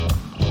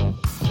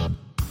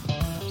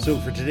So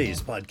for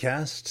today's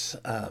podcast,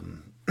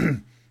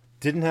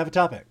 didn't have a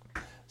topic.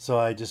 So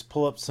I just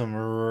pull up some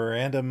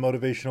random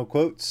motivational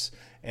quotes,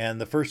 and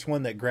the first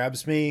one that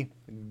grabs me,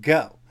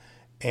 go.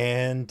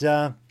 And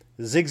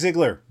Zig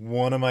Ziglar,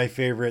 one of my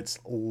favorites,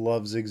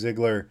 love Zig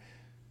Ziglar.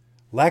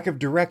 Lack of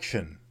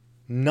direction,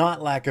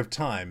 not lack of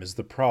time, is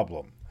the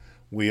problem.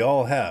 We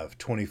all have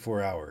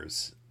 24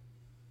 hours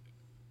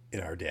in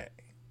our day.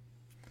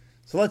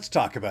 So let's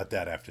talk about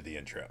that after the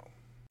intro.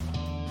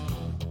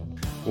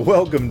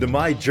 Welcome to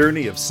my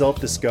journey of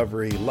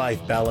self-discovery,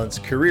 life balance,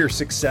 career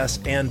success,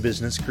 and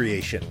business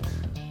creation.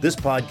 This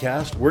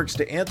podcast works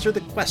to answer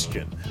the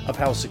question of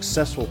how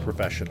successful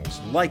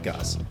professionals like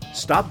us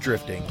stop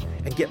drifting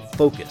and get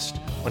focused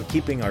on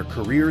keeping our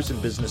careers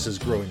and businesses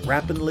growing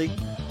rapidly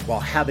while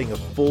having a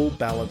full,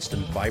 balanced,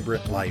 and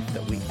vibrant life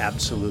that we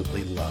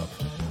absolutely love.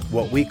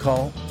 What we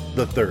call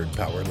the Third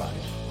Power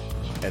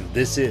Life. And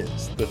this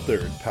is the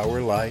Third Power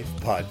Life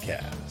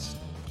Podcast.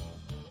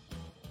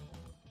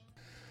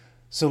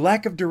 So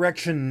lack of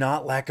direction,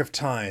 not lack of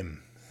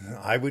time.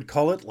 I would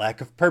call it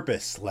lack of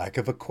purpose, lack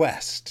of a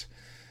quest.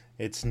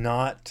 It's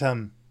not,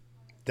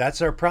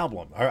 that's our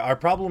problem. Our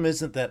problem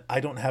isn't that I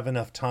don't have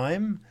enough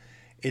time.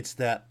 It's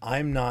that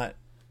I'm not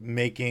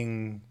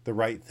making the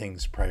right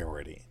things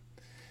priority.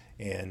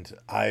 And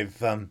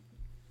I've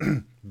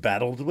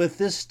battled with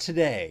this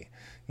today.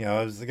 You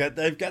know,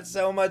 I've got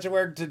so much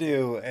work to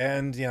do,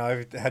 and you know,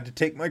 I've had to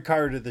take my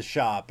car to the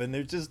shop, and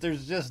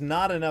there's just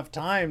not enough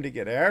time to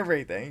get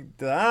everything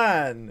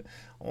done.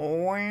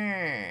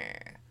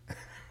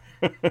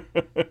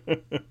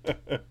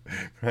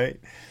 Right?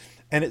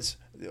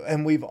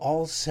 And we've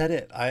all said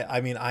it.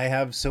 I mean, I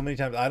have so many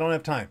times. I don't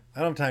have time. I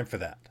don't have time for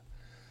that.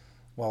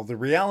 Well, the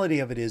reality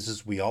of it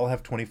is we all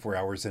have 24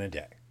 hours in a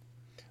day.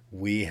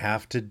 We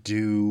have to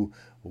do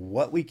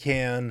what we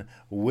can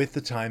with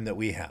the time that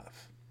we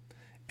have.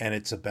 And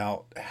it's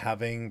about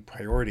having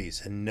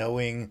priorities and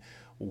knowing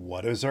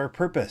what is our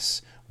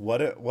purpose,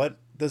 what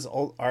does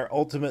our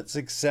ultimate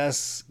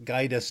success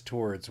guide us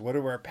towards, what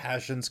are our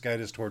passions guide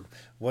us toward,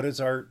 what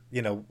is our,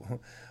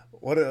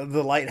 what are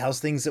the lighthouse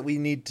things that we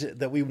need to,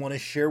 that we want to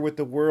share with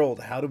the world?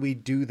 How do we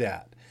do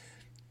that?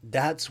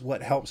 That's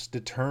what helps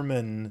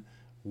determine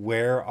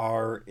where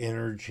our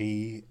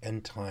energy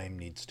and time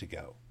needs to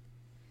go.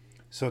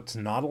 So it's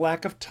not a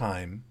lack of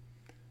time,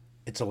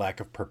 it's a lack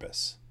of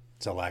purpose.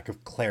 It's a lack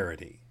of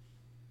clarity,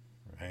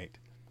 right?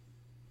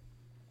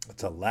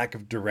 It's a lack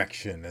of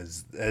direction,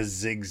 as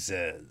Zig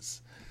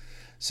says.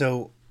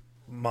 So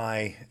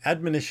my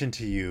admonition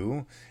to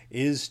you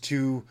is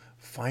to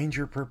find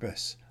your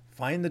purpose,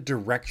 find the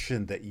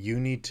direction that you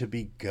need to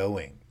be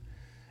going,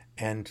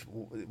 and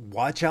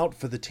watch out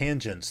for the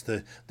tangents,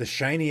 the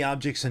shiny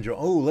objects, and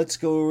let's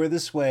go over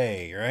this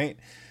way, right?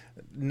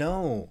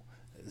 No,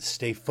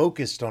 stay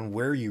focused on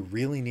where you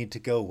really need to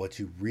go, what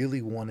you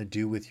really want to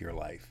do with your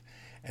life.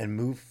 And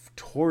move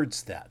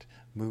towards that.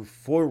 Move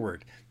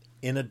forward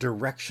in a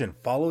direction.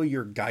 Follow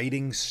your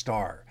guiding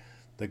star,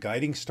 the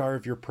guiding star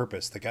of your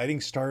purpose, the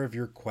guiding star of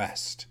your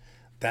quest.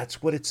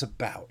 That's what it's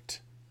about.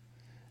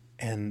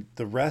 And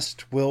the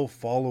rest will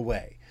fall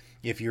away.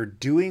 If you're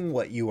doing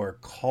what you are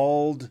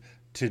called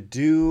to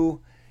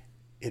do,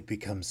 it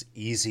becomes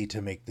easy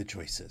to make the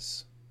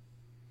choices.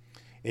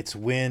 It's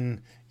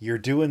when you're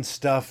doing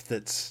stuff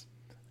that's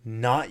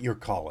not your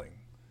calling,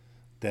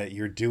 that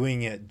you're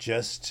doing it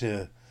just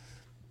to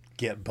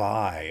get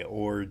by,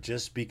 or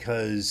just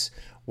because,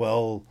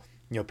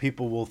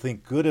 people will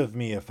think good of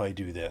me if I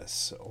do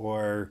this,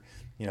 or,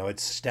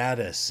 it's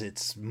status,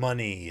 it's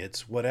money,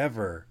 it's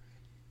whatever.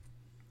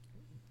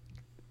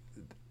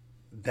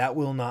 That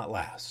will not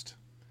last,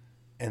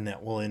 and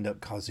that will end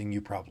up causing you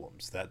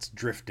problems. That's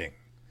drifting.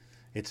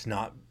 It's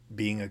not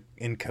being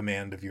in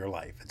command of your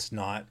life. It's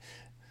not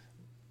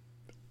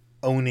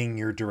owning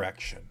your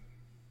direction.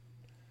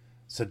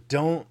 So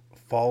don't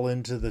fall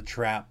into the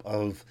trap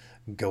of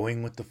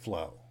going with the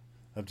flow,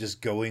 of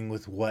just going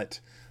with what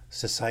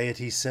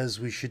society says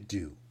we should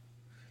do.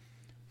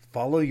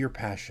 Follow your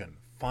passion,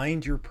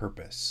 find your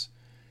purpose,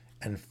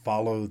 and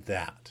follow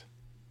that.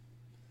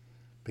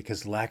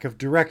 Because lack of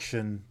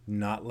direction,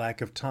 not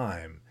lack of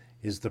time,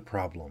 is the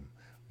problem.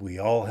 We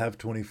all have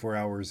 24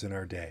 hours in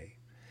our day.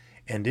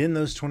 And in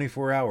those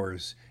 24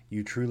 hours,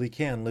 you truly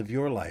can live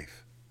your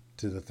life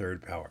to the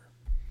third power.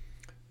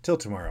 Till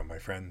tomorrow, my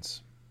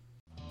friends.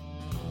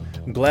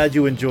 I'm glad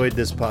you enjoyed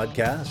this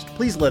podcast.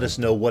 Please let us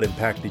know what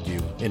impacted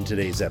you in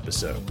today's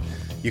episode.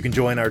 You can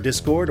join our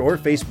Discord or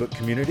Facebook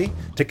community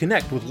to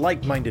connect with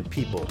like-minded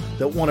people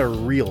that want a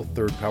real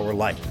Third Power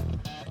life.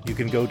 You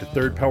can go to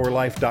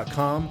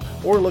thirdpowerlife.com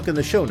or look in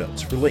the show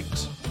notes for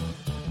links.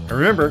 And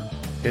remember,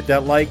 hit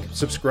that like,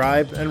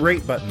 subscribe, and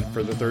rate button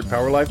for the Third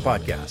Power Life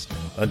podcast.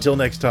 Until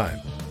next time.